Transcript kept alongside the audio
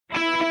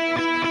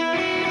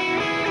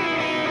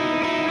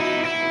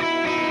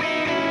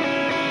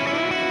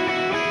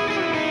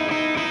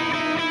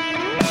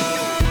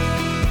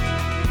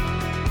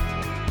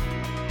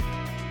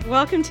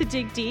Welcome to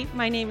Dig Deep.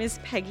 My name is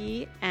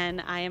Peggy,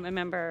 and I am a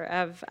member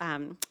of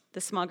the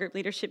small group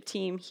leadership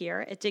team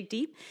here at Dig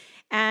Deep.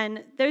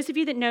 And those of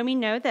you that know me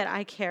know that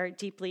I care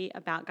deeply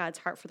about God's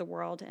heart for the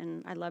world,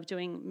 and I love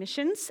doing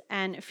missions.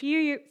 And a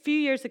few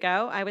years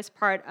ago, I was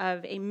part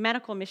of a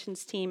medical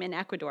missions team in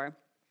Ecuador.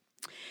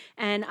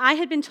 And I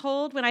had been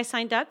told when I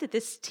signed up that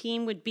this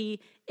team would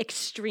be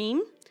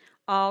extreme,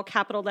 all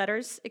capital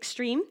letters,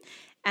 extreme,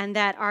 and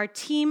that our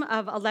team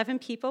of 11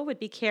 people would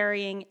be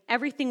carrying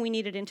everything we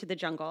needed into the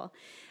jungle.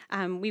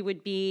 We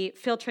would be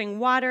filtering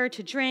water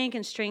to drink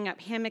and stringing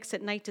up hammocks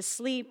at night to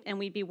sleep, and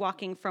we'd be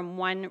walking from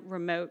one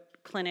remote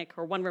clinic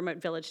or one remote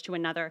village to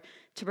another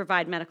to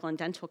provide medical and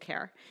dental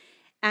care.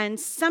 And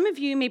some of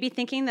you may be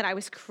thinking that I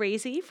was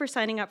crazy for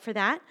signing up for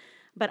that,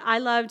 but I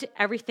loved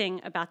everything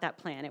about that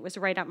plan. It was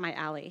right up my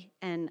alley.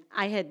 And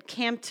I had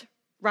camped,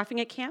 roughing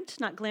it camped,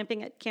 not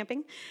glamping it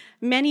camping,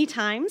 many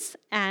times.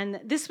 And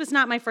this was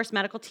not my first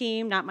medical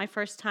team, not my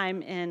first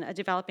time in a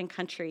developing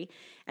country.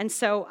 And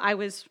so I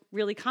was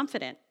really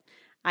confident.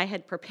 I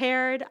had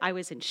prepared, I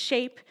was in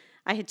shape,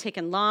 I had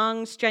taken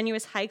long,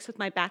 strenuous hikes with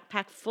my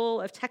backpack full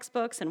of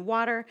textbooks and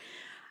water.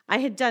 I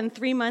had done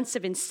 3 months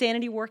of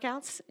insanity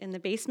workouts in the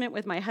basement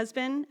with my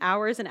husband,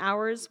 hours and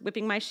hours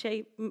whipping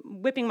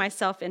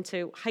myself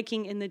into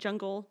hiking in the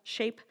jungle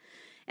shape,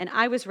 and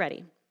I was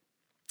ready.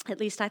 At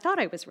least I thought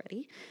I was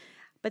ready.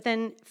 But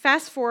then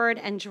fast forward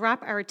and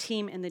drop our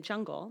team in the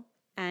jungle,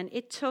 and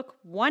it took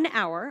 1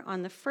 hour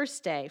on the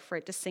first day for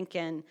it to sink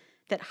in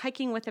that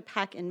hiking with a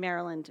pack in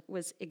Maryland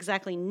was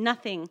exactly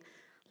nothing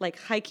like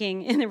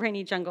hiking in the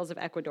rainy jungles of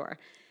Ecuador.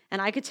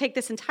 And I could take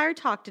this entire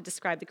talk to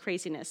describe the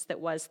craziness that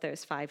was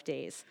those 5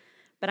 days.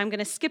 But I'm going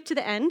to skip to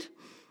the end.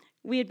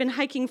 We had been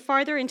hiking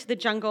farther into the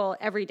jungle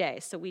every day.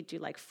 So we'd do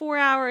like 4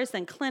 hours,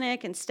 then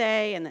clinic and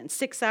stay, and then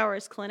 6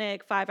 hours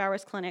clinic, 5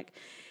 hours clinic.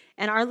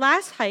 And our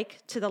last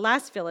hike to the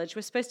last village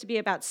was supposed to be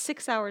about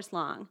 6 hours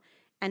long,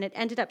 and it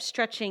ended up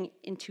stretching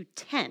into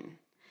 10.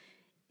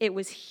 It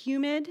was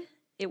humid,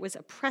 it was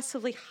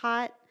oppressively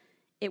hot,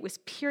 it was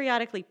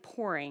periodically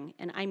pouring,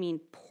 and I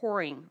mean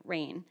pouring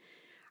rain.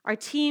 Our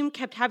team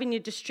kept having to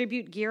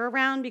distribute gear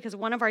around because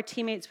one of our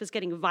teammates was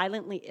getting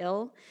violently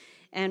ill,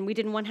 and we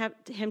didn't want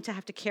him to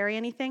have to carry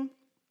anything.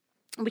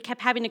 We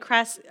kept having to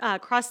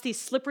cross these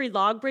slippery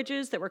log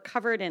bridges that were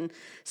covered in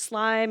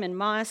slime and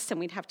moss, and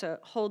we'd have to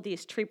hold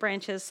these tree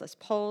branches as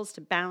poles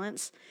to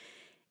balance.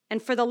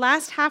 And for the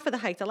last half of the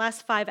hike, the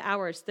last 5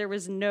 hours, there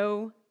was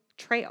no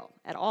trail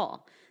at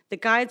all. The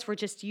guides were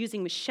just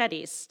using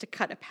machetes to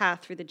cut a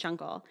path through the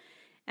jungle.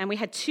 And we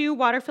had 2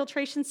 water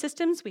filtration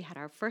systems. We had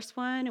our first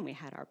one, and we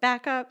had our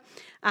backup,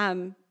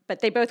 but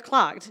they both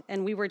clogged,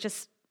 and we were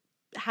just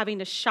having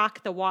to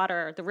shock the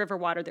water, the river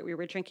water that we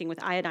were drinking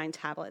with iodine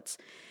tablets.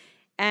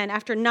 And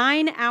after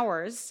 9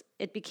 hours,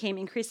 it became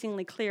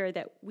increasingly clear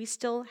that we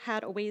still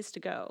had a ways to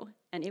go,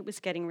 and it was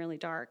getting really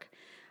dark.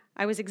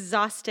 I was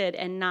exhausted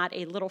and not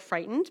a little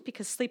frightened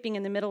because sleeping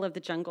in the middle of the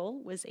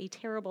jungle was a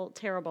terrible,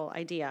 terrible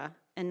idea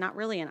and not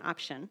really an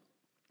option.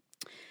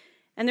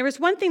 And there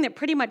was one thing that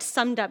pretty much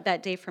summed up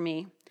that day for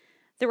me.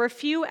 There were a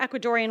few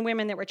Ecuadorian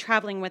women that were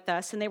traveling with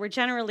us, and they were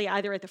generally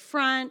either at the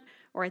front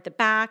or at the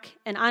back.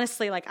 And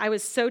honestly, I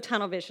was so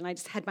tunnel vision, I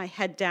just had my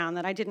head down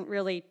that I didn't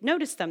really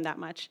notice them that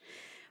much.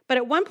 But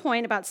at one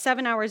point, about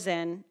 7 hours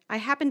in, I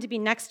happened to be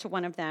next to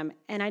one of them,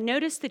 and I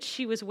noticed that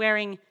she was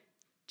wearing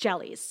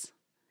jellies.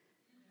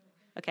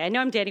 Okay, I know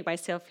I'm dating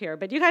myself here,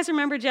 but you guys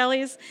remember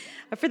jellies?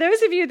 For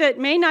those of you that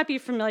may not be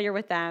familiar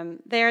with them,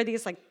 they are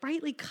these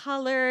brightly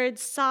colored,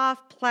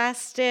 soft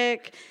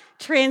plastic,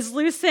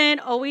 translucent,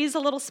 always a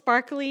little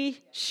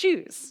sparkly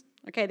shoes.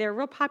 Okay, they were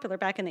real popular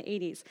back in the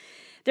 80s.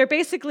 They're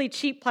basically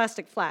cheap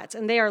plastic flats,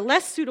 and they are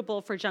less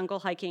suitable for jungle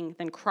hiking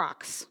than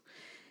Crocs.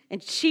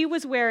 And she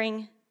was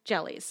wearing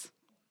jellies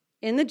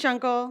in the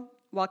jungle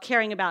while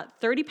carrying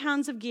about 30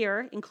 pounds of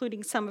gear,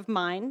 including some of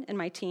mine and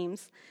my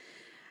team's.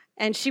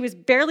 And she was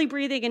barely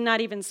breathing and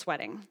not even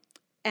sweating.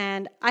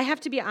 And I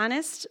have to be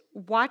honest,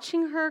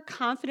 watching her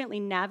confidently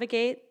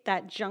navigate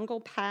that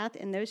jungle path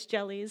in those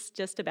jellies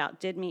just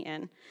about did me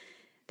in.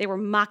 They were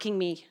mocking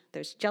me,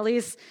 those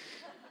jellies.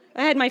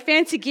 I had my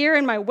fancy gear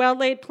and my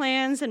well-laid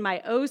plans and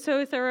my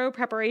oh-so-thorough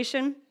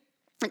preparation.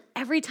 And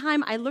every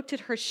time I looked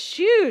at her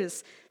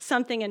shoes,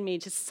 something in me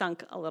just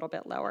sunk a little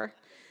bit lower.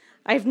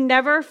 I've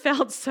never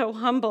felt so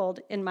humbled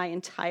in my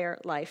entire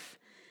life.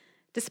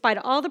 Despite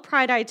all the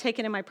pride I had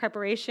taken in my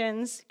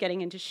preparations,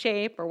 getting into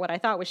shape, or what I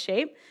thought was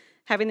shape,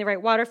 having the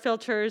right water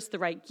filters, the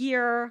right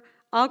gear,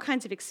 all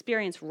kinds of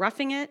experience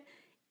roughing it,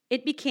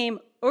 it became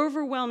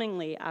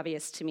overwhelmingly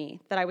obvious to me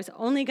that I was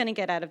only going to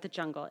get out of the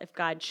jungle if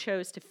God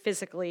chose to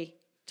physically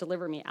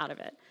deliver me out of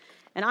it.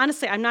 And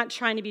honestly, I'm not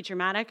trying to be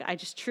dramatic. I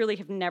just truly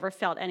have never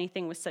felt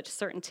anything with such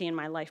certainty in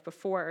my life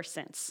before or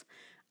since.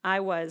 I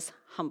was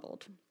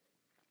humbled.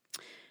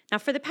 Now,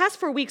 for the past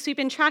 4 weeks, we've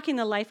been tracking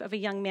the life of a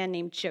young man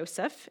named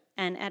Joseph,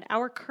 and at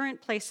our current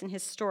place in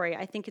his story,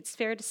 I think it's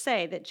fair to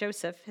say that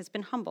Joseph has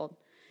been humbled.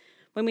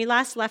 When we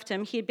last left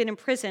him, he had been in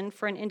prison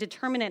for an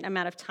indeterminate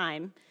amount of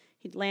time.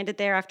 He'd landed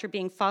there after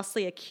being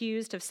falsely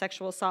accused of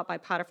sexual assault by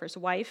Potiphar's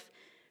wife,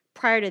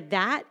 Prior to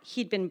that,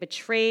 he'd been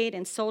betrayed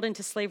and sold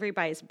into slavery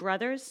by his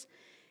brothers.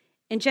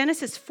 In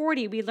Genesis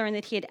 40, we learn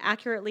that he had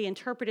accurately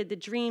interpreted the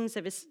dreams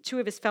of two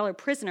of his fellow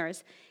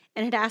prisoners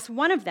and had asked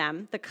one of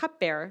them, the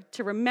cupbearer,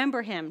 to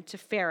remember him to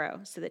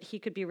Pharaoh so that he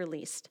could be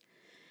released.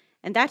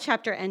 And that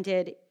chapter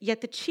ended,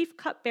 yet the chief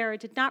cupbearer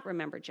did not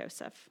remember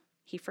Joseph.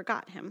 He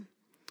forgot him.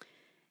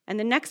 And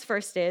the next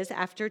verse is,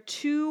 after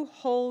 2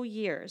 whole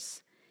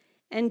years.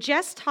 And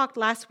Jess talked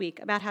last week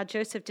about how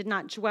Joseph did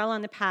not dwell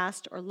on the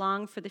past or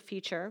long for the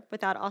future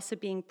without also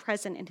being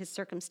present in his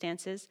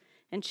circumstances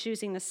and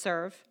choosing to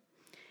serve.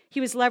 He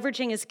was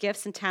leveraging his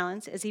gifts and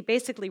talents as he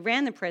basically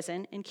ran the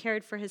prison and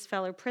cared for his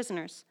fellow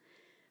prisoners.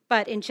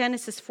 But in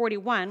Genesis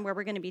 41, where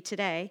we're going to be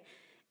today,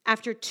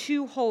 after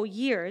 2 whole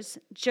years,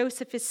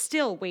 Joseph is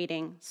still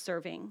waiting,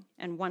 serving,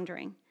 and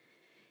wondering.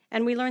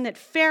 And we learn that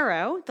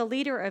Pharaoh, the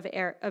leader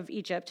of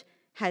Egypt,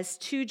 has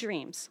 2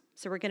 dreams.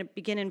 So we're going to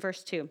begin in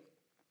verse 2.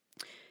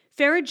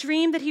 Pharaoh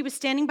dreamed that he was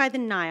standing by the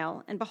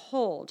Nile, and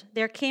behold,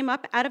 there came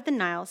up out of the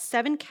Nile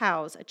 7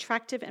 cows,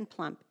 attractive and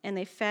plump, and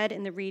they fed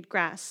in the reed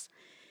grass.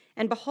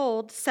 And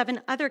behold,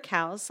 7 other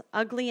cows,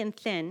 ugly and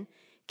thin,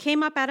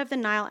 came up out of the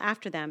Nile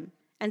after them,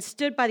 and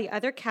stood by the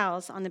other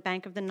cows on the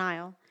bank of the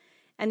Nile.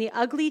 And the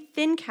ugly,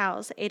 thin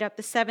cows ate up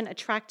the 7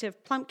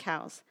 attractive, plump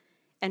cows.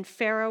 And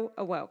Pharaoh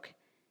awoke,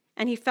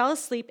 and he fell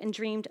asleep and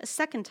dreamed a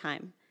second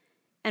time.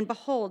 And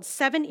behold,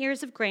 7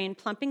 ears of grain,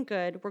 plump and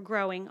good, were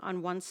growing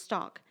on one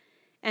stalk.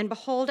 And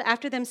behold,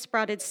 after them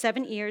sprouted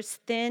 7 ears,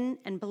 thin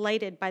and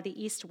blighted by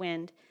the east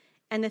wind.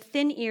 And the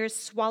thin ears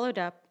swallowed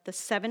up the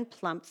 7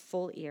 plump,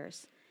 full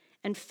ears.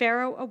 And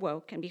Pharaoh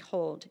awoke, and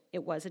behold,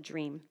 it was a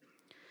dream.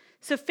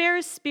 So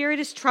Pharaoh's spirit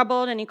is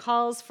troubled, and he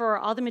calls for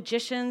all the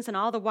magicians and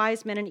all the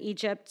wise men in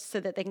Egypt so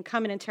that they can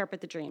come and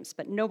interpret the dreams,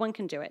 but no one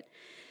can do it.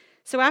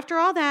 So after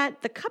all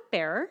that, the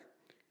cupbearer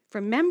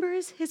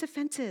remembers his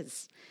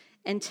offenses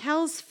and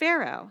tells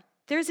Pharaoh,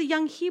 there's a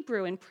young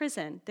Hebrew in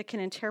prison that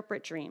can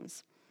interpret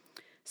dreams.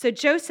 So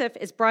Joseph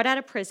is brought out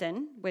of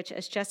prison, which,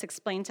 as Jess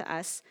explained to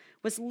us,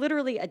 was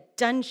literally a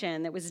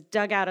dungeon that was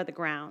dug out of the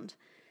ground.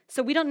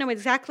 So we don't know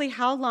exactly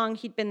how long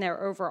he'd been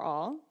there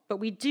overall, but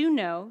we do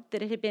know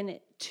that it had been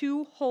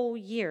 2 whole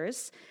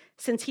years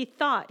since he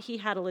thought he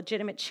had a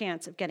legitimate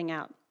chance of getting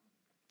out.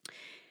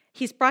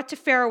 He's brought to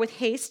Pharaoh with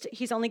haste.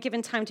 He's only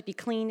given time to be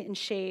clean and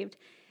shaved.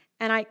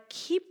 And I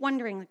keep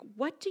wondering,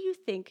 what do you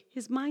think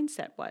his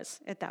mindset was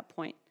at that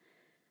point?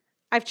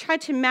 I've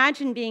tried to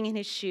imagine being in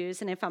his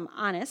shoes, and if I'm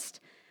honest,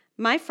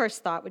 my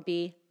first thought would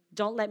be,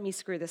 don't let me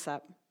screw this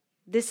up.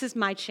 This is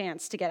my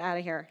chance to get out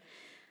of here.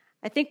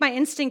 I think my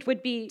instinct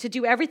would be to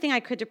do everything I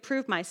could to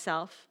prove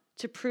myself,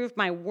 to prove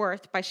my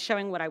worth by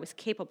showing what I was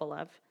capable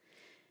of.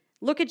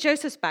 Look at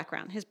Joseph's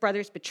background. His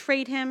brothers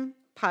betrayed him,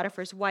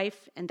 Potiphar's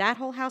wife and that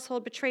whole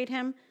household betrayed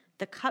him,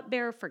 the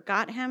cupbearer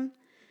forgot him.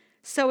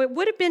 So it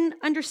would have been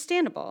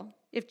understandable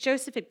if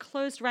Joseph had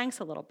closed ranks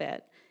a little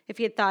bit, if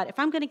he had thought, if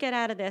I'm going to get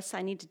out of this,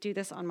 I need to do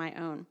this on my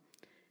own.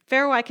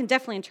 Pharaoh, I can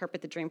definitely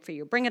interpret the dream for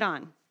you. Bring it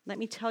on. Let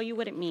me tell you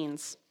what it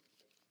means.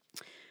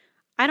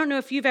 I don't know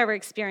if you've ever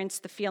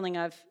experienced the feeling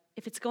of,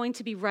 if it's going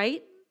to be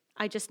right,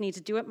 I just need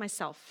to do it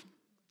myself.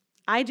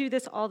 I do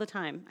this all the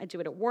time. I do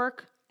it at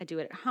work. I do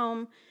it at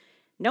home.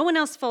 No one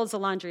else folds the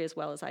laundry as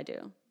well as I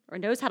do, or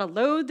knows how to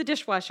load the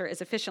dishwasher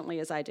as efficiently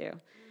as I do.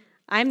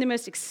 I'm the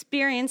most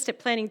experienced at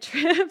planning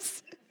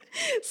trips,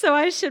 so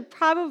I should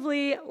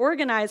probably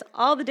organize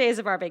all the days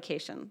of our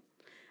vacation.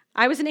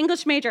 I was an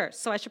English major,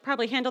 so I should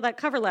probably handle that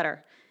cover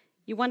letter.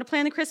 You want to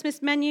plan the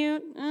Christmas menu?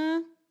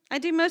 I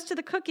do most of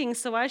the cooking,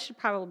 so I should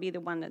probably be the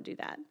one to do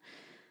that.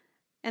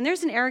 And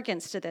there's an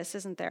arrogance to this,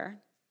 isn't there?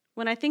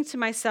 When I think to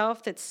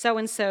myself that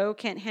so-and-so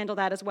can't handle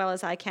that as well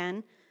as I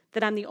can,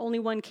 that I'm the only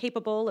one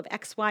capable of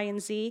X, Y,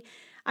 and Z,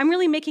 I'm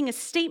really making a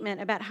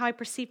statement about how I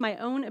perceive my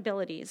own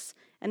abilities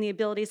and the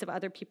abilities of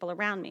other people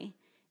around me.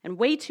 And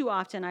way too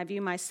often, I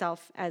view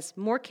myself as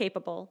more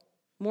capable,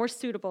 more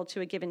suitable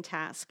to a given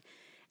task.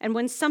 And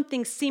when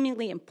something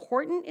seemingly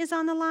important is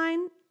on the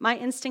line, my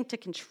instinct to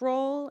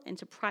control and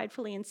to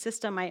pridefully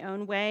insist on my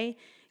own way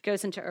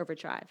goes into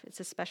overdrive. It's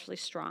especially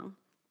strong.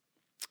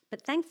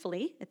 But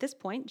thankfully, at this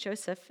point,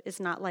 Joseph is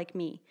not like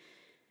me.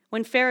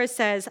 When Pharaoh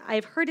says, I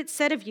have heard it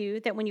said of you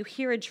that when you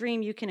hear a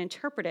dream, you can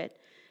interpret it,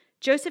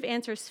 Joseph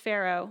answers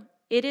Pharaoh,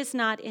 it is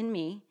not in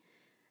me.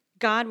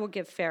 God will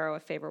give Pharaoh a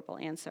favorable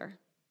answer.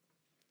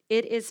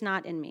 It is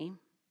not in me.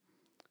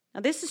 Now,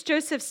 this is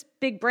Joseph's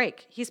big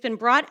break. He's been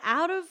brought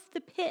out of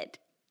the pit,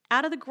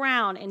 out of the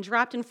ground, and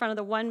dropped in front of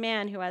the one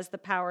man who has the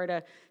power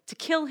to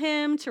kill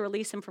him, to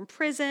release him from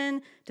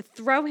prison, to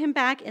throw him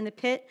back in the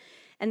pit.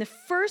 And the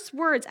first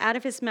words out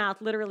of his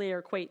mouth literally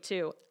equate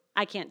to,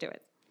 I can't do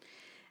it.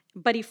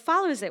 But he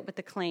follows it with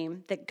the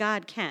claim that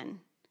God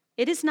can.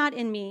 It is not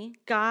in me.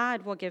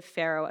 God will give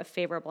Pharaoh a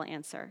favorable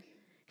answer.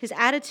 His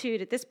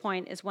attitude at this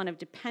point is one of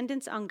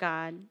dependence on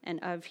God and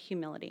of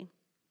humility.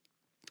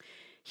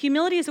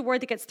 Humility is a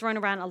word that gets thrown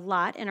around a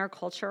lot in our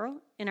culture,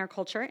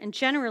 and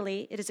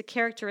generally it is a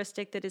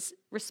characteristic that is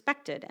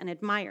respected and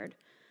admired.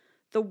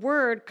 The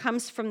word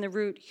comes from the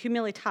root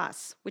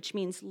humilitas, which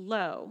means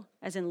low,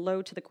 as in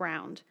low to the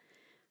ground.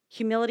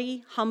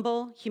 Humility,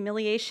 humble,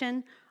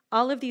 humiliation,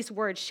 all of these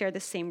words share the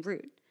same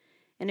root.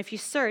 And if you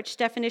search,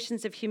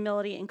 definitions of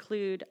humility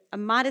include a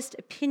modest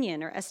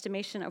opinion or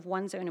estimation of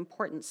one's own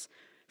importance,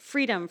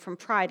 freedom from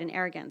pride and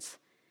arrogance.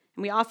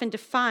 And we often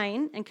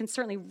define and can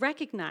certainly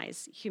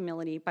recognize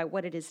humility by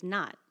what it is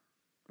not,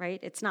 right?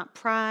 It's not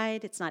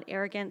pride, it's not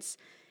arrogance,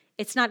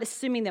 it's not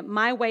assuming that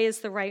my way is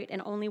the right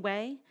and only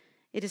way.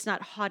 It is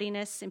not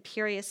haughtiness,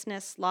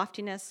 imperiousness,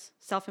 loftiness,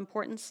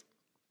 self-importance.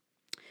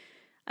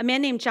 A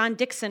man named John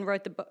Dickson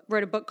wrote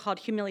a book called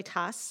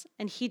Humilitas,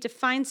 and he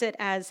defines it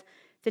as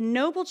the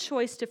noble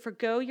choice to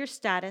forgo your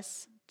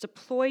status,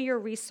 deploy your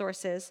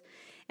resources,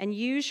 and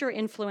use your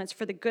influence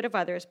for the good of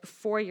others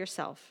before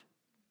yourself.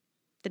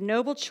 The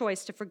noble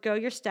choice to forgo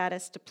your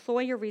status,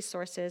 deploy your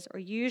resources, or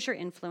use your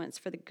influence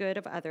for the good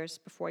of others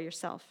before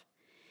yourself.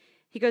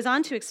 He goes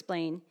on to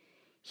explain,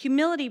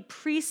 humility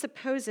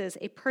presupposes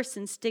a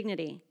person's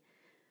dignity.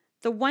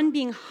 The one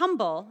being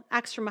humble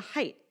acts from a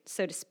height,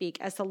 so to speak,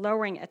 as the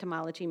lowering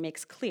etymology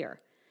makes clear.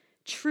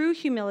 True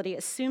humility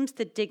assumes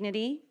the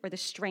dignity or the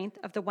strength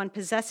of the one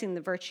possessing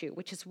the virtue,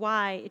 which is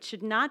why it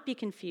should not be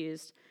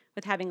confused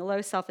with having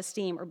low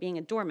self-esteem or being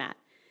a doormat.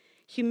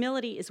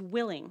 Humility is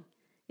willing.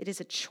 It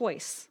is a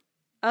choice.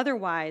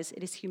 Otherwise,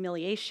 it is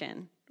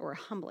humiliation or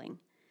humbling.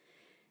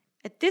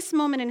 At this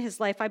moment in his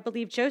life, I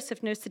believe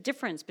Joseph knows the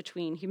difference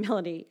between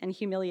humility and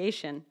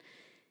humiliation.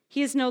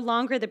 He is no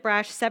longer the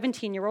brash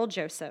 17-year-old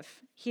Joseph.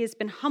 He has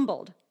been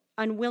humbled,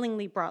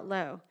 unwillingly brought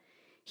low.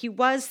 He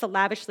was the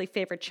lavishly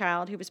favored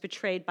child who was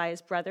betrayed by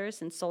his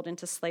brothers and sold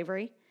into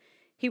slavery.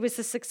 He was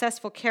the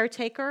successful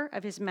caretaker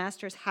of his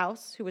master's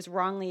house who was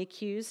wrongly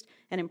accused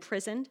and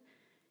imprisoned.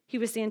 He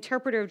was the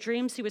interpreter of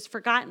dreams who was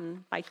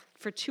forgotten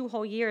for 2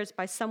 whole years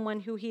by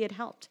someone who he had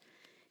helped.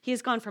 He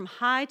has gone from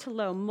high to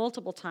low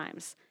multiple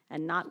times,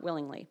 and not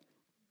willingly.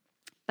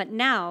 But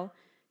now,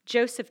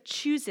 Joseph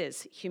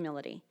chooses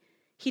humility.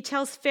 He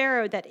tells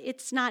Pharaoh that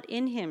it's not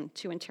in him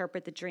to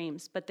interpret the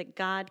dreams, but that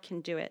God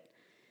can do it.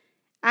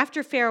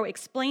 After Pharaoh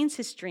explains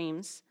his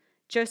dreams,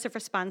 Joseph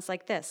responds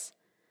like this: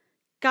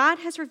 God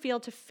has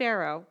revealed to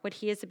Pharaoh what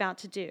he is about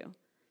to do.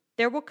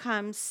 There will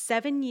come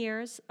 7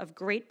 years of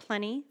great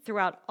plenty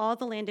throughout all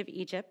the land of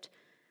Egypt,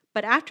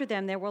 but after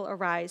them there will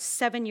arise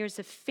 7 years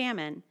of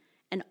famine,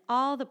 and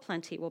all the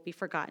plenty will be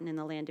forgotten in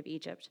the land of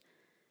Egypt.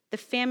 The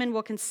famine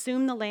will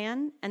consume the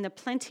land, and the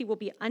plenty will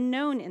be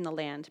unknown in the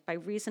land by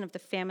reason of the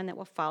famine that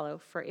will follow,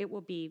 for it will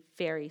be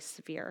very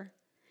severe.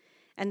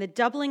 And the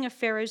doubling of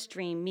Pharaoh's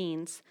dream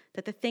means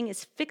that the thing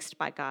is fixed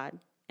by God,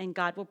 and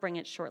God will bring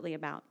it shortly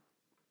about.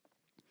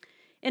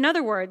 In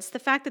other words, the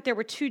fact that there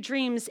were 2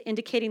 dreams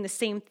indicating the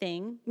same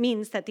thing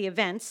means that the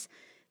events,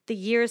 the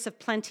years of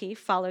plenty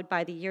followed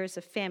by the years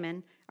of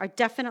famine, are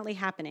definitely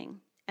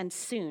happening, and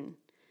soon.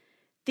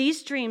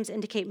 These dreams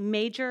indicate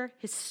major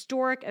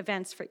historic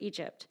events for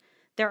Egypt.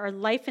 There are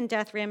life and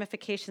death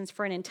ramifications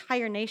for an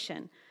entire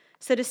nation.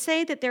 So to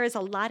say that there is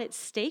a lot at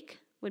stake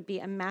would be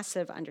a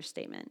massive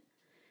understatement.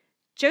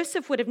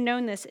 Joseph would have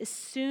known this as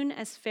soon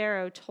as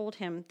Pharaoh told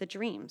him the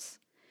dreams.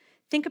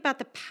 Think about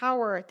the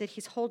power that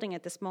he's holding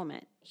at this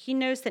moment. He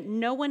knows that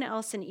no one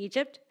else in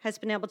Egypt has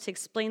been able to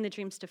explain the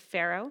dreams to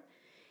Pharaoh.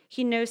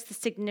 He knows the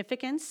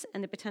significance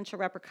and the potential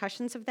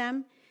repercussions of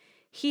them.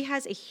 He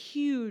has a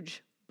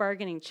huge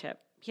bargaining chip.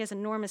 He has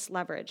enormous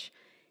leverage.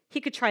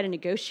 He could try to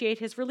negotiate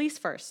his release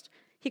first.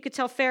 He could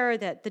tell Pharaoh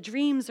that the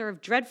dreams are of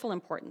dreadful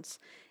importance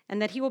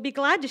and that he will be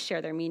glad to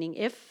share their meaning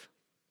if,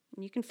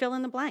 you can fill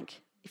in the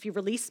blank, if you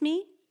release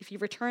me, if you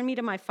return me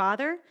to my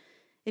father,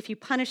 if you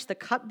punish the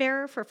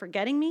cupbearer for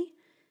forgetting me,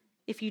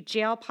 if you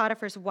jail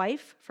Potiphar's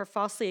wife for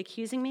falsely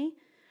accusing me,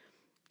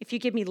 if you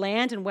give me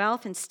land and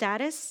wealth and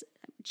status.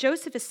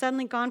 Joseph has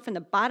suddenly gone from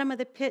the bottom of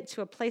the pit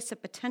to a place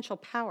of potential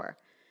power,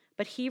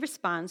 but he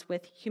responds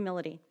with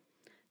humility.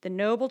 The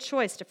noble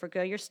choice to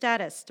forgo your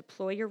status,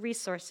 deploy your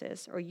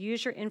resources, or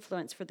use your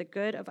influence for the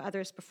good of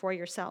others before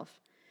yourself.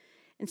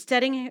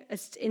 Instead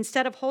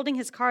of holding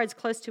his cards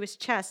close to his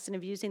chest and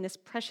of using this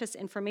precious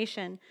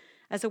information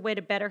as a way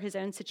to better his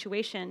own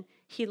situation,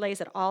 he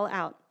lays it all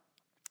out.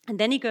 And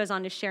then he goes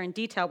on to share in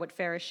detail what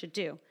Pharaoh should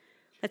do.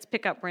 Let's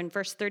pick up. We're in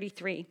verse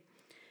 33.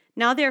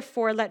 Now,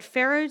 therefore, let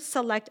Pharaoh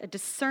select a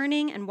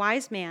discerning and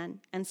wise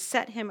man and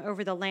set him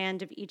over the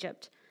land of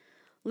Egypt.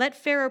 Let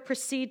Pharaoh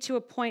proceed to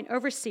appoint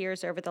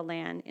overseers over the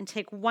land and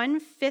take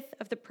 1/5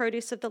 of the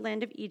produce of the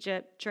land of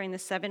Egypt during the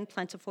 7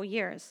 plentiful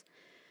years.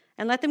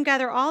 And let them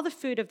gather all the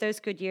food of those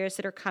good years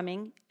that are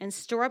coming and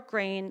store up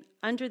grain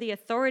under the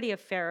authority of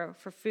Pharaoh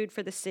for food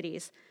for the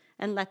cities,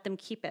 and let them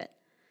keep it.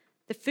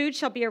 The food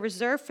shall be a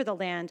reserve for the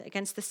land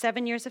against the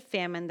 7 years of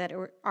famine that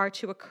are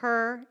to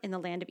occur in the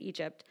land of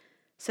Egypt,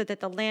 so that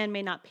the land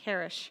may not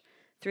perish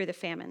through the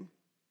famine.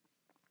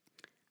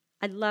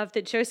 I love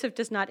that Joseph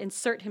does not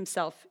insert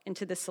himself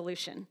into the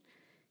solution.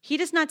 He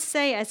does not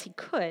say, as he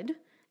could,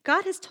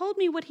 God has told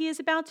me what he is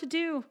about to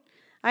do.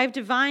 I have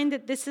divined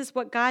that this is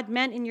what God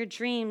meant in your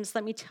dreams.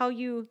 Let me tell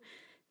you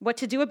what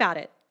to do about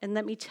it, and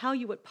let me tell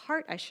you what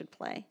part I should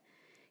play.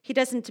 He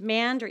doesn't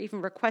demand or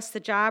even request the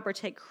job or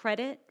take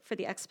credit for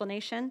the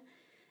explanation.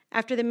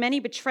 After the many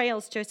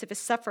betrayals Joseph has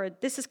suffered,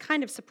 this is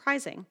kind of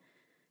surprising.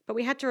 But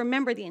we have to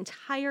remember the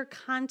entire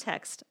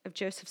context of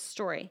Joseph's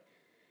story.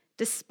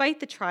 Despite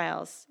the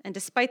trials and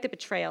despite the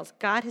betrayals,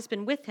 God has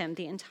been with him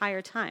the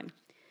entire time.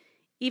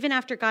 Even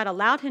after God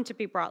allowed him to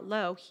be brought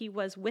low, he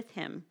was with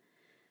him.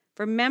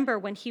 Remember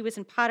when he was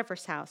in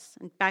Potiphar's house,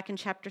 and back in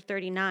chapter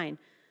 39,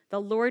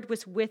 the Lord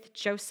was with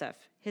Joseph.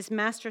 His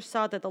master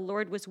saw that the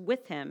Lord was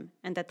with him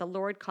and that the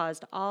Lord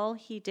caused all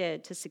he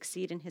did to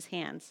succeed in his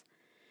hands.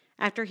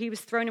 After he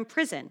was thrown in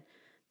prison,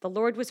 the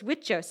Lord was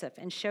with Joseph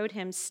and showed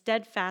him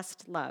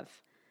steadfast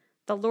love.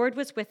 The Lord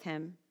was with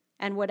him,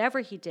 and whatever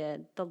he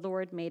did, the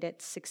Lord made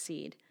it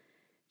succeed.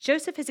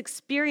 Joseph has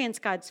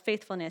experienced God's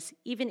faithfulness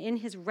even in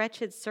his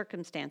wretched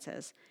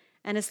circumstances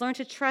and has learned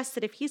to trust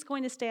that if he's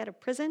going to stay out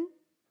of prison,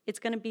 it's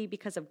going to be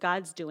because of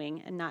God's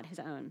doing and not his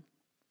own.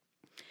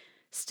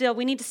 Still,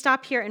 we need to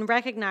stop here and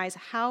recognize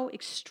how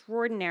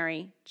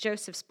extraordinary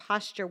Joseph's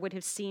posture would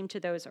have seemed to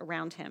those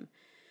around him.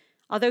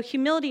 Although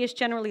humility is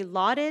generally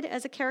lauded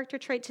as a character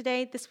trait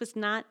today, this was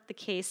not the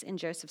case in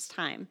Joseph's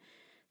time.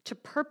 To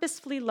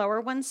purposefully lower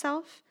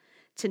oneself,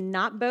 to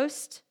not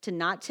boast, to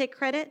not take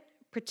credit,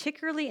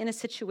 particularly in a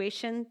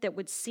situation that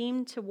would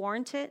seem to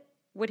warrant it,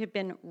 would have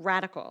been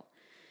radical.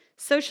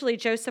 Socially,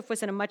 Joseph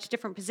was in a much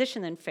different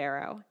position than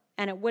Pharaoh,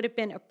 and it would have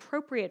been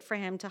appropriate for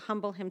him to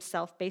humble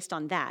himself based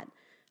on that.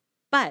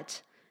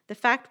 But the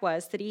fact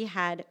was that he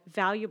had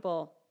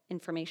valuable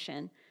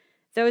information.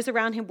 Those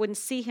around him wouldn't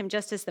see him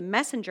just as the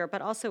messenger,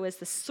 but also as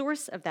the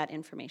source of that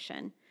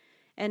information.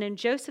 And in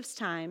Joseph's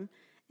time,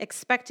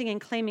 expecting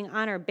and claiming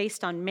honor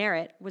based on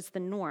merit was the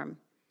norm.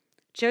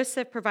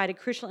 Joseph provided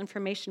crucial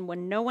information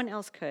when no one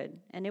else could,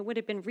 and it would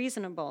have been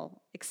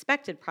reasonable,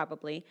 expected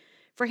probably,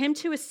 for him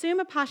to assume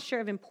a posture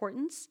of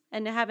importance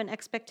and to have an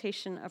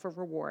expectation of a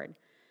reward.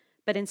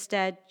 But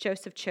instead,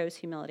 Joseph chose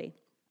humility.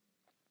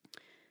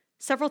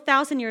 Several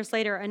thousand years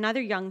later,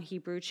 another young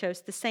Hebrew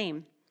chose the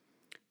same.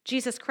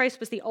 Jesus Christ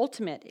was the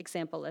ultimate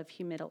example of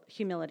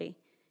humility.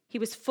 He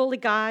was fully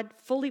God,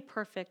 fully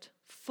perfect,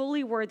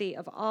 fully worthy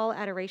of all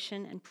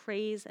adoration and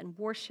praise and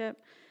worship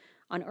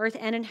on earth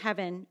and in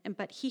heaven,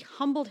 but he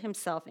humbled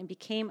himself and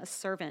became a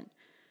servant.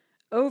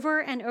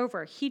 Over and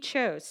over, he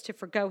chose to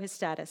forgo his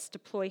status,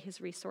 deploy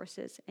his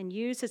resources, and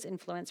use his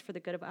influence for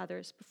the good of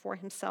others before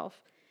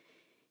himself.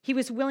 He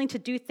was willing to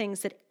do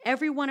things that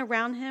everyone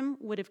around him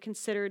would have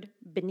considered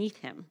beneath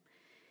him.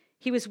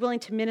 He was willing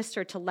to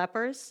minister to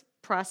lepers,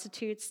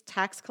 prostitutes,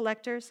 tax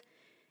collectors,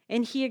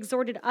 and he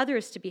exhorted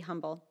others to be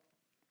humble.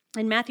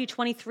 In Matthew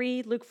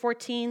 23, Luke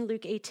 14,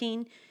 Luke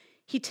 18,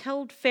 he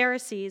told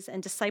Pharisees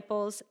and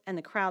disciples and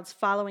the crowds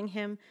following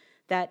him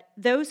that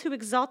those who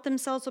exalt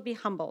themselves will be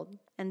humbled,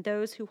 and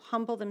those who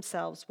humble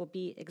themselves will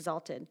be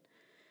exalted.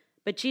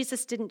 But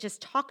Jesus didn't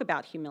just talk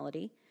about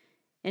humility.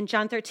 In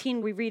John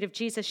 13, we read of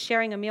Jesus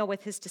sharing a meal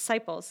with his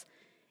disciples.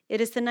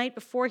 It is the night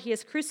before he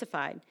is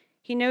crucified.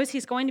 He knows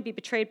he's going to be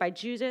betrayed by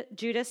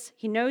Judas.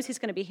 He knows he's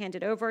going to be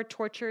handed over,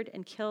 tortured,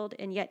 and killed,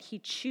 and yet he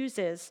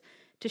chooses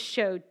to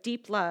show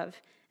deep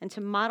love and to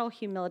model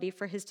humility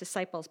for his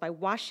disciples by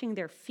washing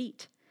their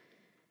feet.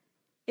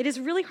 It is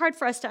really hard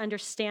for us to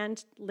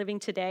understand living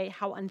today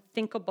how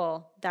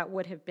unthinkable that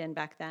would have been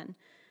back then.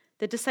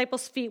 The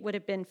disciples' feet would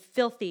have been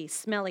filthy,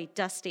 smelly,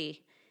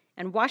 dusty,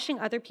 and washing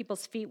other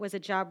people's feet was a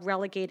job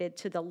relegated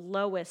to the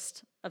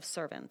lowest of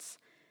servants.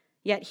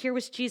 Yet here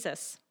was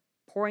Jesus,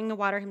 pouring the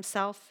water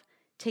himself,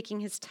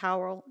 taking his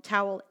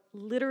towel,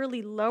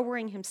 literally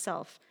lowering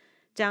himself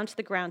down to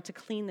the ground to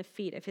clean the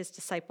feet of his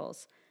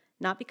disciples,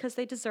 not because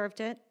they deserved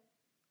it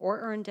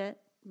or earned it,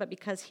 but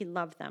because he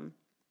loved them.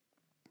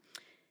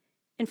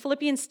 In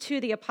Philippians 2,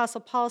 the Apostle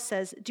Paul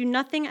says, "Do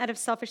nothing out of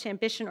selfish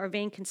ambition or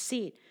vain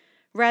conceit.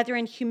 Rather,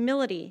 in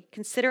humility,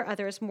 consider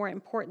others more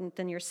important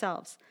than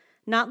yourselves,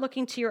 not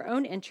looking to your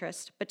own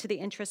interest, but to the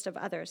interest of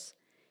others.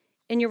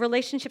 In your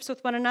relationships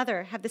with one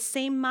another, have the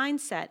same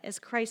mindset as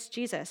Christ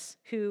Jesus,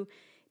 who,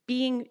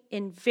 being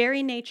in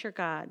very nature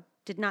God,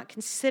 did not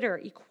consider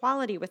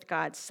equality with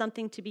God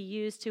something to be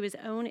used to his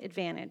own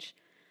advantage.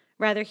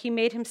 Rather, he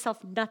made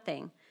himself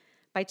nothing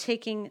by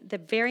taking the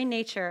very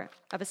nature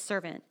of a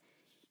servant.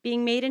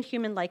 Being made in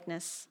human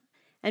likeness,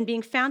 and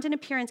being found in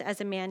appearance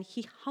as a man,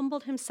 he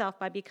humbled himself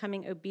by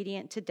becoming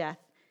obedient to death,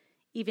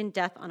 even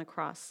death on a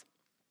cross."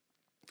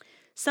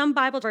 Some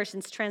Bible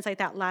versions translate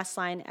that last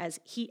line as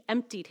he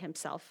emptied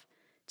himself,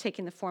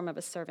 taking the form of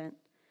a servant.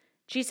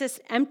 Jesus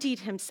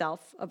emptied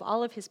himself of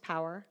all of his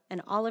power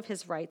and all of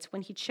his rights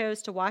when he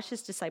chose to wash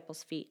his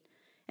disciples' feet,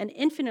 and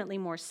infinitely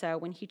more so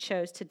when he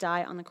chose to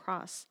die on the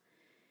cross.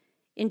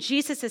 In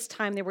Jesus'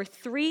 time, there were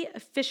 3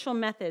 official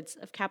methods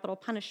of capital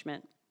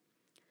punishment: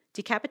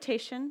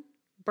 decapitation,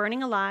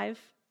 burning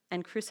alive,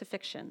 and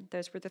crucifixion.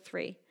 Those were the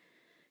 3.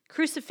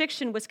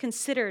 Crucifixion was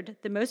considered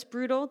the most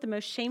brutal, the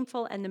most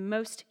shameful, and the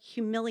most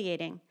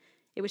humiliating.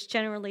 It was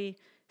generally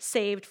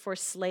saved for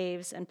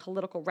slaves and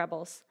political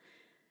rebels.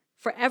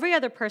 For every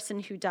other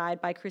person who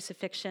died by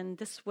crucifixion,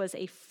 this was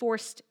a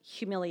forced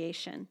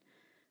humiliation.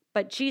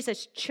 But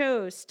Jesus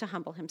chose to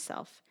humble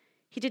himself.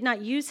 He did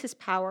not use his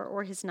power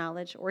or his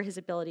knowledge or his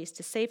abilities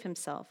to save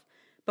himself,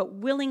 but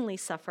willingly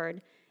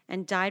suffered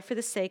and died for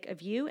the sake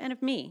of you and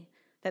of me,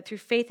 that through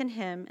faith in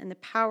him and the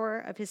power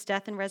of his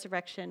death and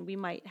resurrection, we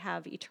might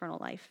have eternal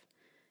life.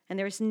 And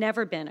there has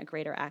never been a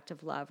greater act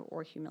of love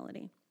or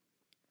humility.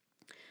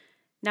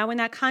 Now, in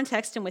that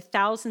context, and with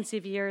thousands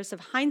of years of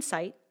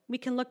hindsight, we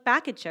can look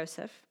back at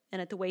Joseph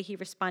and at the way he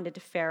responded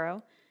to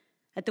Pharaoh,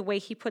 at the way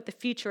he put the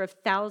future of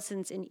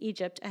thousands in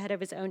Egypt ahead of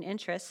his own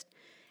interest,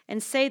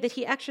 and say that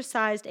he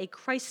exercised a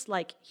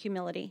Christ-like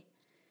humility.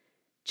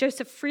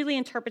 Joseph freely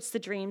interprets the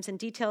dreams and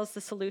details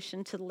the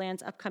solution to the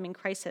land's upcoming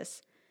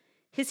crisis.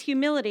 His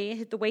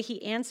humility, the way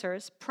he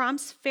answers,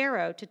 prompts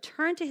Pharaoh to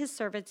turn to his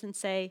servants and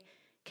say,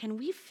 "Can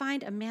we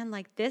find a man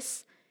like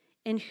this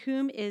in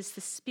whom is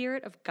the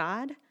Spirit of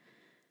God?"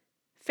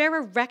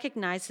 Pharaoh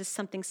recognizes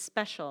something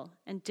special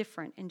and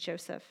different in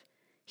Joseph.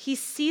 He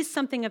sees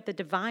something of the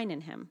divine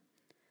in him.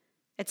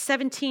 At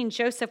 17,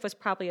 Joseph was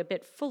probably a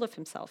bit full of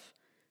himself.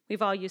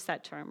 We've all used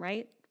that term,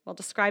 right? We'll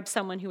describe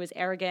someone who is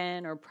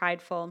arrogant or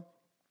prideful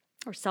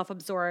or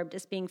self-absorbed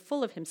as being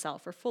full of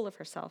himself or full of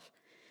herself.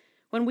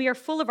 When we are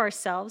full of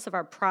ourselves, of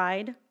our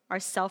pride, our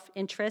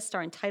self-interest,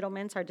 our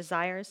entitlements, our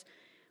desires,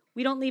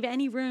 we don't leave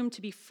any room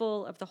to be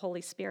full of the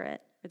Holy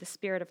Spirit or the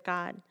Spirit of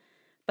God.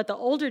 But the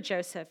older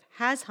Joseph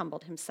has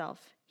humbled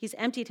himself. He's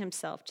emptied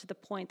himself to the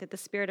point that the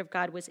Spirit of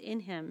God was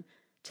in him,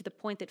 to the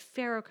point that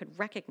Pharaoh could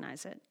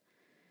recognize it.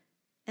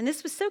 And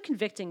this was so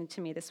convicting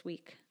to me this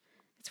week.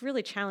 It's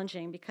really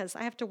challenging because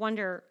I have to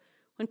wonder,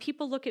 when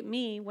people look at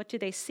me, what do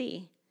they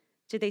see?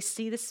 Do they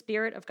see the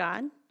Spirit of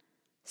God?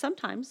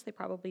 Sometimes they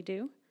probably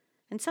do,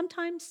 and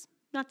sometimes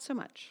not so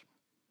much.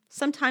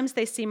 Sometimes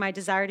they see my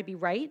desire to be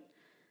right,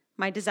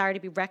 my desire to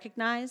be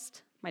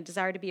recognized, my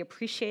desire to be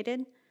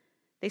appreciated.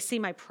 They see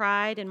my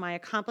pride and my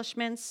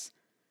accomplishments,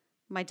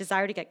 my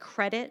desire to get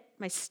credit,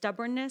 my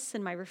stubbornness,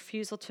 and my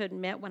refusal to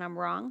admit when I'm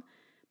wrong.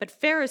 But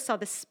Pharaoh saw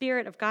the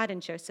Spirit of God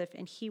in Joseph,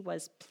 and he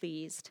was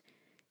pleased.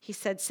 He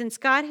said, "Since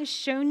God has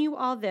shown you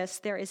all this,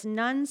 there is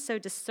none so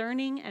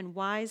discerning and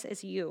wise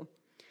as you.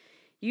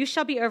 You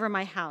shall be over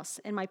my house,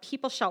 and my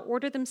people shall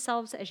order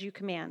themselves as you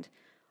command.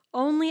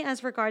 Only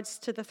as regards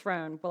to the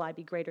throne will I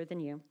be greater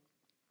than you."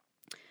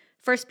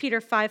 1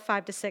 Peter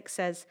 5:5-6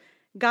 says,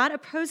 "God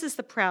opposes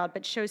the proud,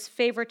 but shows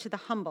favor to the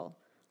humble.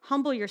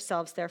 Humble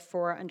yourselves,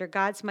 therefore, under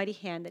God's mighty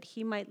hand, that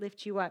he might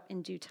lift you up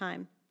in due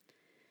time."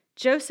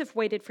 Joseph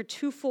waited for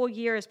 2 full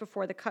years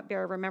before the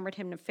cupbearer remembered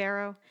him to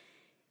Pharaoh.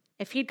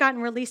 If he'd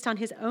gotten released on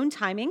his own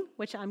timing,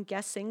 which I'm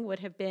guessing would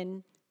have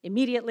been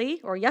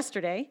immediately or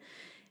yesterday,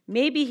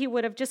 maybe he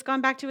would have just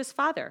gone back to his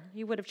father.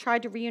 He would have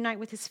tried to reunite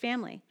with his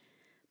family.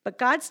 But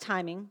God's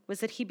timing was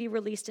that he be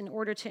released in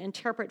order to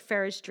interpret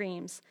Pharaoh's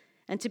dreams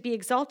and to be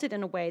exalted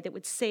in a way that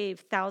would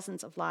save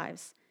thousands of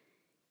lives.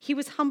 He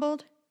was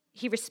humbled,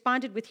 he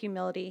responded with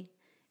humility,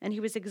 and he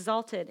was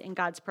exalted in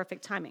God's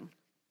perfect timing.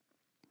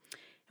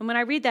 And when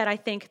I read that, I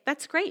think,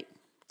 that's great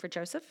for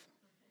Joseph.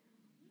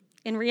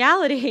 In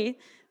reality,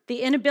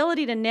 the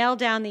inability to nail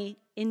down the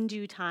in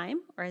due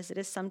time, or as it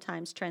is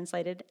sometimes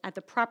translated, at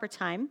the proper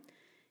time,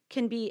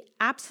 can be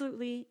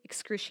absolutely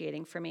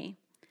excruciating for me.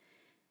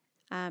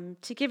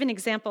 To give an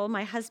example,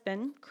 my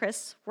husband,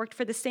 Chris, worked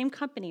for the same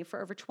company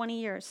for over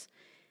 20 years.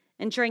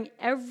 And during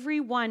every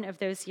one of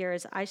those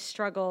years, I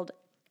struggled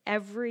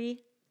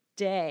every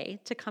day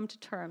to come to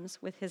terms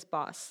with his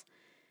boss.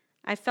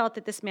 I felt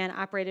that this man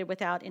operated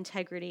without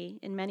integrity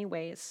in many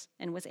ways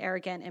and was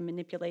arrogant and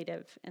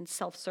manipulative and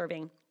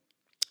self-serving.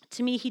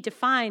 To me, he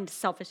defined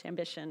selfish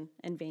ambition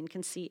and vain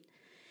conceit.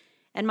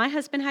 And my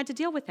husband had to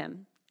deal with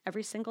him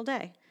every single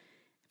day.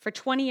 For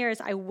 20 years,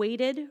 I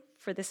waited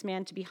for this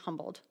man to be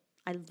humbled.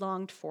 I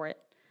longed for it.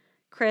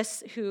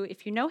 Chris, who,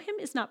 if you know him,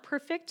 is not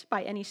perfect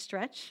by any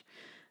stretch,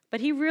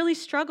 but he really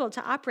struggled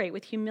to operate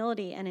with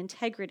humility and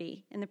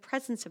integrity in the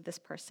presence of this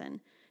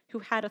person who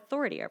had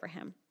authority over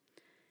him.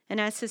 And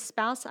as his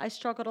spouse, I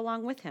struggled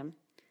along with him.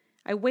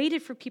 I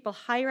waited for people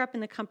higher up in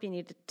the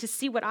company to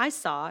see what I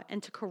saw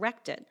and to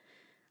correct it.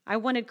 I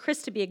wanted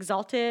Chris to be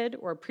exalted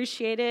or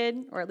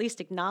appreciated or at least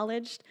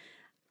acknowledged,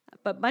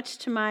 but much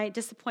to my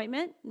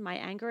disappointment, my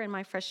anger, and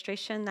my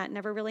frustration, that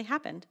never really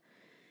happened.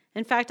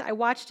 In fact, I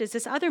watched as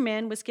this other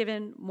man was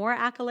given more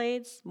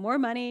accolades, more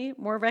money,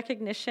 more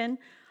recognition,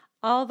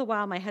 all the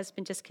while my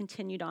husband just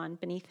continued on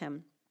beneath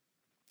him.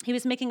 He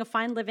was making a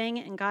fine living,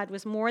 and God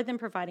was more than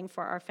providing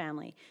for our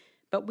family.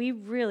 But we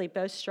really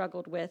both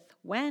struggled with,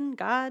 when,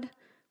 God,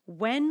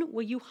 when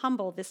will you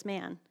humble this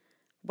man?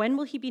 When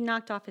will he be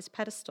knocked off his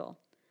pedestal?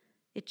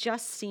 It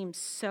just seems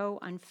so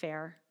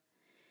unfair.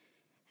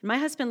 And my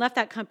husband left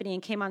that company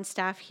and came on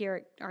staff here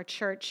at our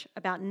church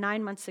about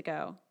 9 months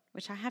ago,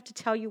 which I have to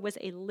tell you was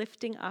a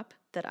lifting up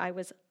that I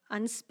was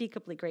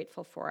unspeakably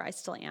grateful for. I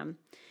still am.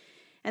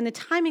 And the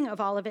timing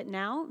of all of it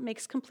now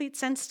makes complete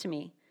sense to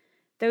me.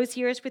 Those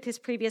years with his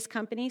previous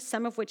company,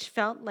 some of which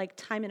felt like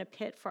time in a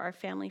pit for our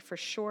family for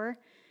sure,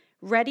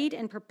 readied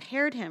and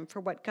prepared him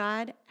for what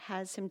God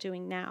has him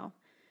doing now.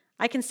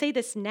 I can say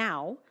this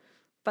now,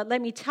 but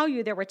let me tell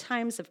you, there were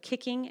times of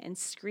kicking and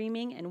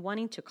screaming and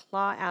wanting to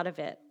claw out of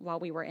it while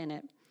we were in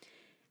it.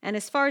 And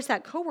as far as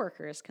that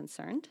coworker is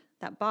concerned,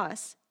 that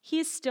boss, he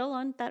is still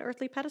on that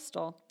earthly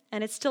pedestal,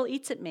 and it still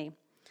eats at me.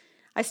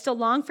 I still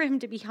long for him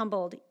to be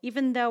humbled,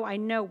 even though I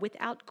know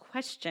without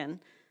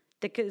question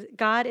that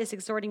God is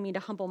exhorting me to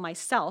humble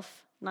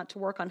myself, not to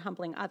work on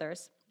humbling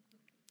others.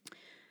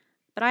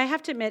 But I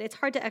have to admit, it's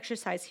hard to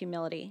exercise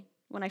humility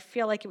when I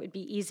feel like it would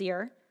be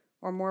easier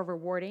or more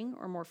rewarding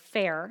or more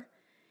fair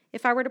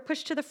if I were to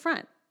push to the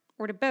front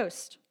or to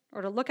boast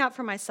or to look out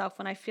for myself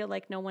when I feel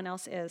like no one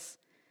else is,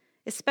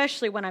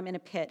 especially when I'm in a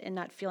pit and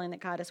not feeling that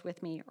God is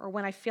with me, or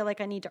when I feel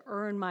like I need to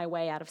earn my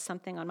way out of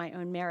something on my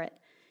own merit.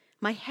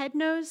 My head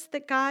knows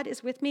that God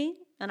is with me,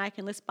 and I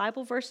can list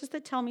Bible verses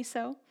that tell me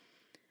so,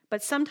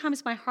 but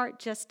sometimes my heart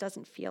just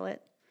doesn't feel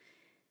it.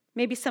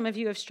 Maybe some of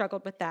you have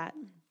struggled with that.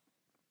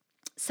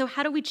 So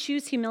how do we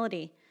choose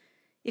humility?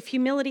 If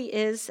humility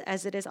is,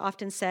 as it is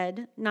often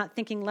said, not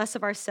thinking less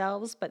of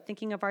ourselves, but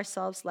thinking of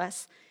ourselves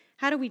less,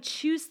 how do we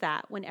choose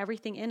that when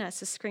everything in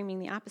us is screaming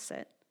the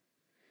opposite?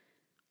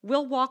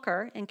 Will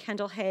Walker and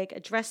Kendall Haig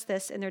address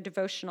this in their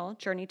devotional,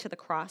 Journey to the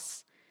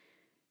Cross.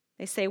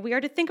 They say, we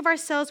are to think of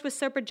ourselves with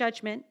sober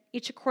judgment,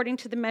 each according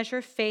to the measure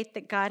of faith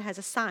that God has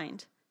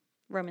assigned,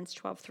 Romans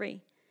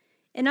 12:3.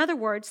 In other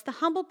words, the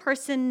humble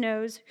person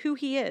knows who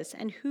he is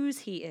and whose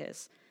he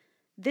is.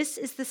 This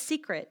is the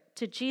secret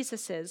to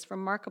Jesus'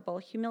 remarkable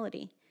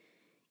humility.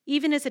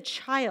 Even as a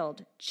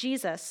child,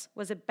 Jesus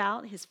was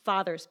about his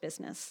Father's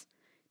business.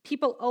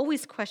 People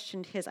always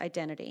questioned his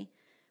identity,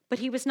 but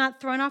he was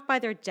not thrown off by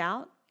their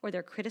doubt or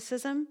their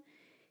criticism.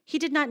 He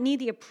did not need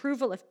the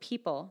approval of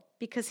people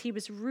because he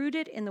was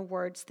rooted in the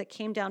words that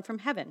came down from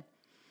heaven.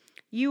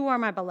 You are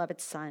my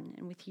beloved Son,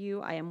 and with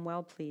you I am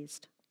well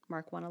pleased,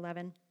 Mark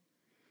 1:11.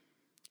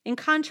 In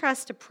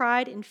contrast to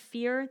pride and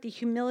fear, the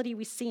humility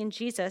we see in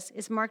Jesus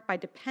is marked by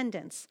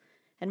dependence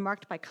and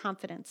marked by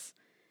confidence.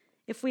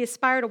 If we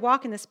aspire to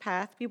walk in this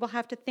path, we will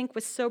have to think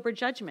with sober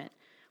judgment.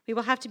 We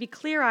will have to be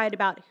clear-eyed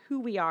about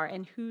who we are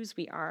and whose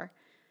we are.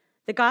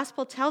 The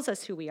gospel tells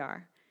us who we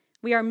are.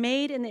 We are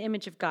made in the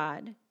image of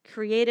God,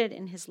 created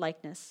in his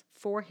likeness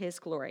for his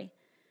glory.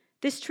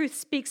 This truth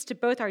speaks to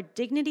both our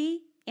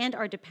dignity and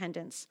our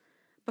dependence.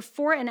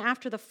 Before and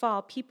after the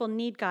fall, people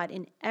need God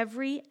in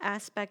every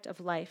aspect of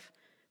life.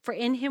 For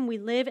in him we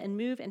live and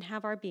move and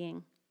have our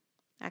being.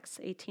 Acts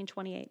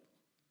 18:28.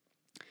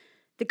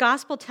 The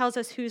gospel tells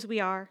us whose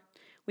we are.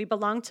 We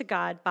belong to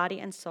God, body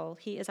and soul.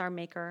 He is our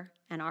maker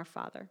and our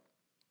Father.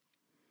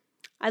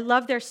 I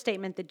love their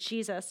statement that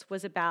Jesus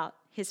was about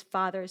his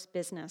Father's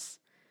business.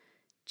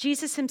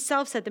 Jesus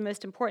himself said the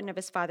most important of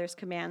his Father's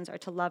commands are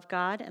to love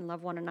God and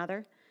love one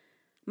another.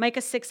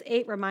 Micah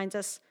 6:8 reminds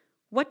us,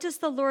 what does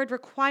the Lord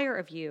require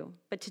of you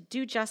but to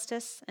do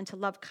justice and to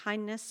love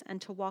kindness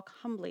and to walk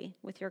humbly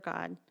with your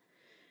God?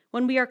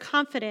 When we are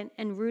confident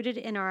and rooted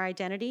in our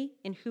identity,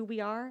 in who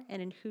we are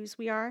and in whose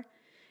we are,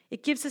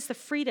 it gives us the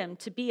freedom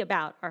to be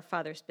about our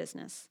Father's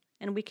business,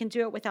 and we can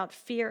do it without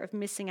fear of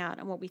missing out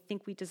on what we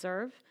think we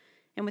deserve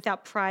and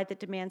without pride that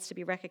demands to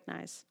be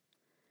recognized.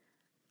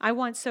 I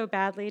want so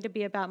badly to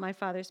be about my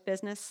Father's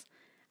business.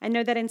 I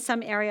know that in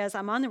some areas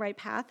I'm on the right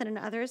path, and in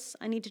others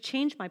I need to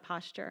change my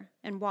posture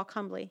and walk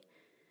humbly.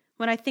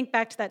 When I think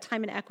back to that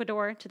time in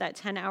Ecuador, to that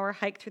 10-hour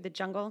hike through the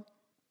jungle,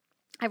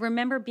 I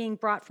remember being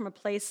brought from a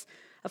place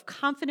of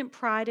confident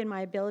pride in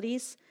my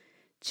abilities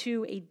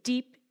to a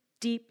deep,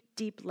 deep,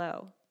 deep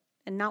low,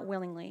 and not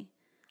willingly.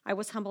 I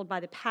was humbled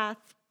by the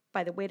path,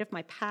 by the weight of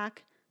my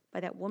pack, by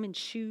that woman's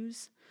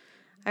shoes.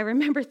 I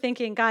remember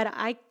thinking, God,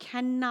 I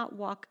cannot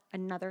walk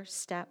another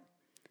step.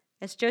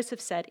 As Joseph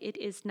said, it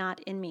is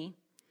not in me.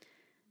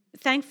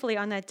 Thankfully,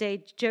 on that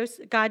day,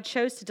 God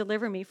chose to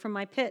deliver me from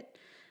my pit.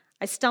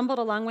 I stumbled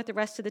along with the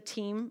rest of the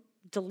team,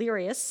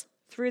 delirious,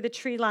 through the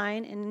tree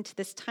line and into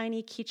this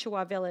tiny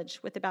Quechua village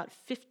with about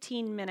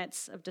 15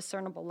 minutes of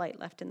discernible light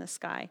left in the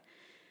sky.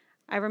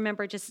 I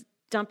remember just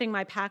dumping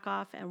my pack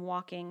off and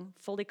walking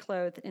fully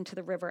clothed into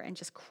the river and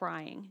just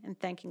crying and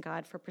thanking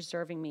God for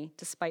preserving me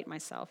despite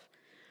myself.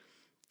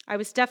 I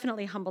was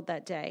definitely humbled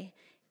that day,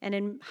 and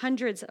in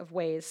hundreds of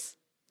ways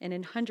and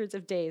in hundreds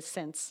of days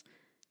since.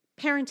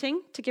 Parenting,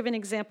 to give an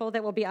example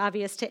that will be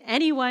obvious to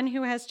anyone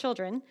who has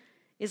children,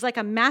 is like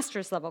a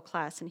master's level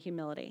class in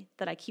humility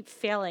that I keep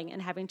failing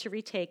and having to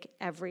retake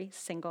every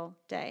single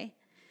day.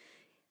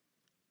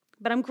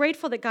 But I'm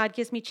grateful that God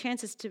gives me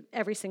chances to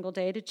every single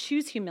day to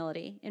choose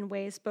humility in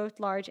ways both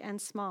large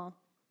and small.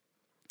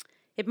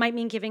 It might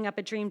mean giving up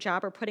a dream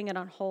job or putting it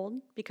on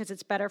hold because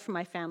it's better for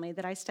my family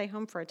that I stay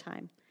home for a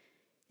time.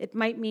 It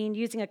might mean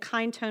using a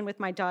kind tone with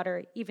my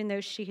daughter, even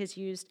though she has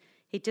used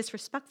a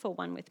disrespectful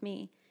one with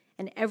me.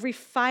 And every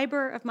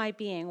fiber of my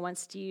being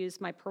wants to use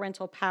my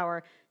parental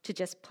power to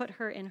just put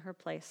her in her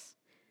place.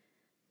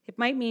 It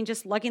might mean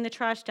just lugging the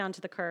trash down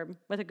to the curb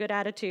with a good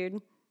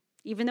attitude,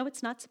 even though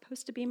it's not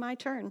supposed to be my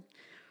turn.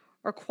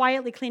 Or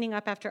quietly cleaning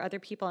up after other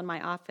people in my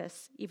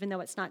office, even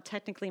though it's not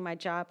technically my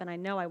job and I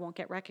know I won't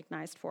get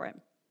recognized for it.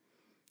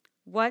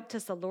 What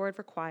does the Lord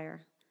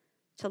require?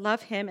 To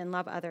love him and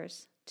love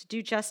others, to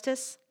do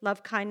justice,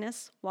 love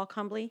kindness, walk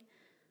humbly,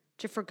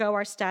 to forgo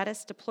our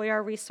status, deploy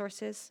our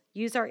resources,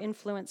 use our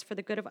influence for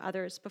the good of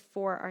others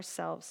before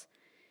ourselves.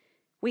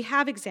 We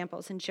have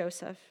examples in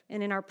Joseph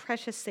and in our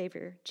precious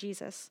Savior,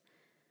 Jesus.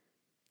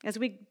 As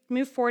we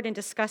move forward and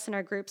discuss in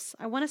our groups,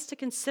 I want us to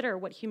consider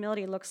what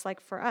humility looks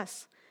like for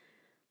us.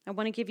 I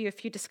want to give you a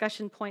few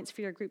discussion points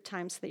for your group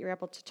time so that you're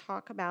able to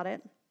talk about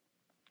it.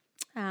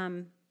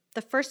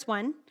 The first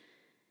one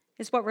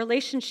is, what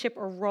relationship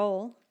or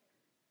role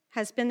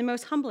has been the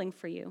most humbling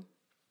for you,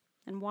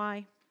 and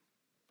why?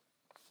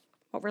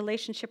 What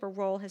relationship or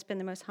role has been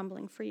the most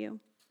humbling for you?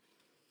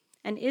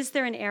 And is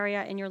there an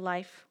area in your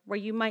life where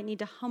you might need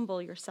to humble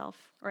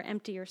yourself or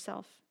empty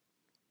yourself?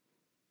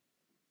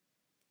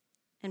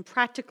 And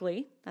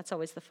practically, that's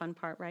always the fun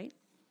part, right?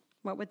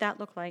 What would that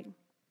look like?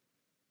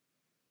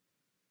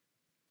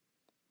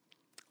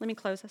 Let me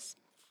close us.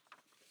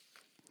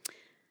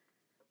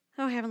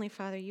 Oh, Heavenly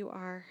Father, you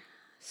are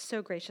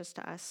so gracious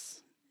to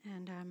us.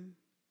 And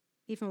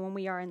even when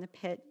we are in the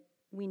pit,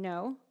 we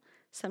know,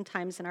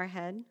 sometimes in our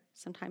head,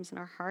 sometimes in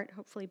our heart,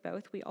 hopefully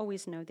both, we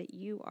always know that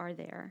you are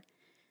there,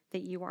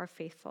 that you are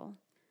faithful,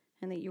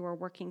 and that you are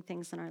working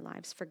things in our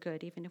lives for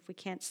good, even if we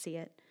can't see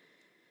it.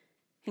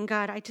 And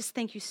God, I just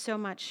thank you so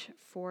much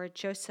for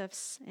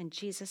Joseph's and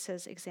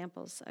Jesus's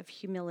examples of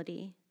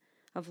humility,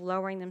 of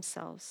lowering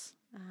themselves,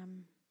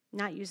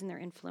 not using their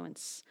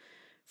influence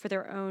for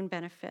their own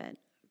benefit,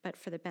 but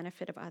for the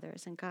benefit of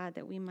others. And God,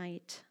 that we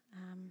might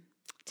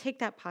take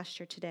that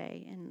posture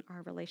today in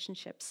our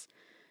relationships.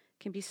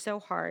 It can be so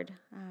hard,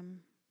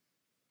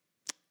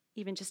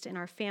 even just in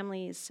our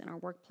families, in our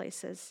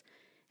workplaces,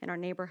 in our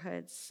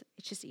neighborhoods.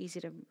 It's just easy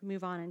to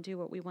move on and do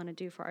what we want to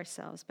do for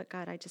ourselves. But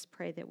God, I just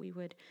pray that we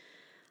would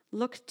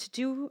look to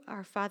do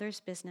our Father's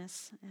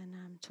business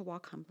and to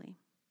walk humbly.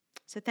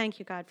 So thank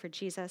you, God, for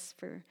Jesus,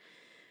 for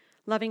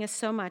loving us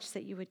so much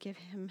that you would give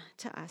him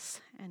to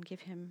us and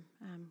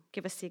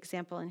give us the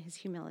example in his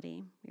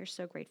humility. We are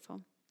so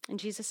grateful. In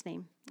Jesus'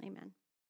 name, amen.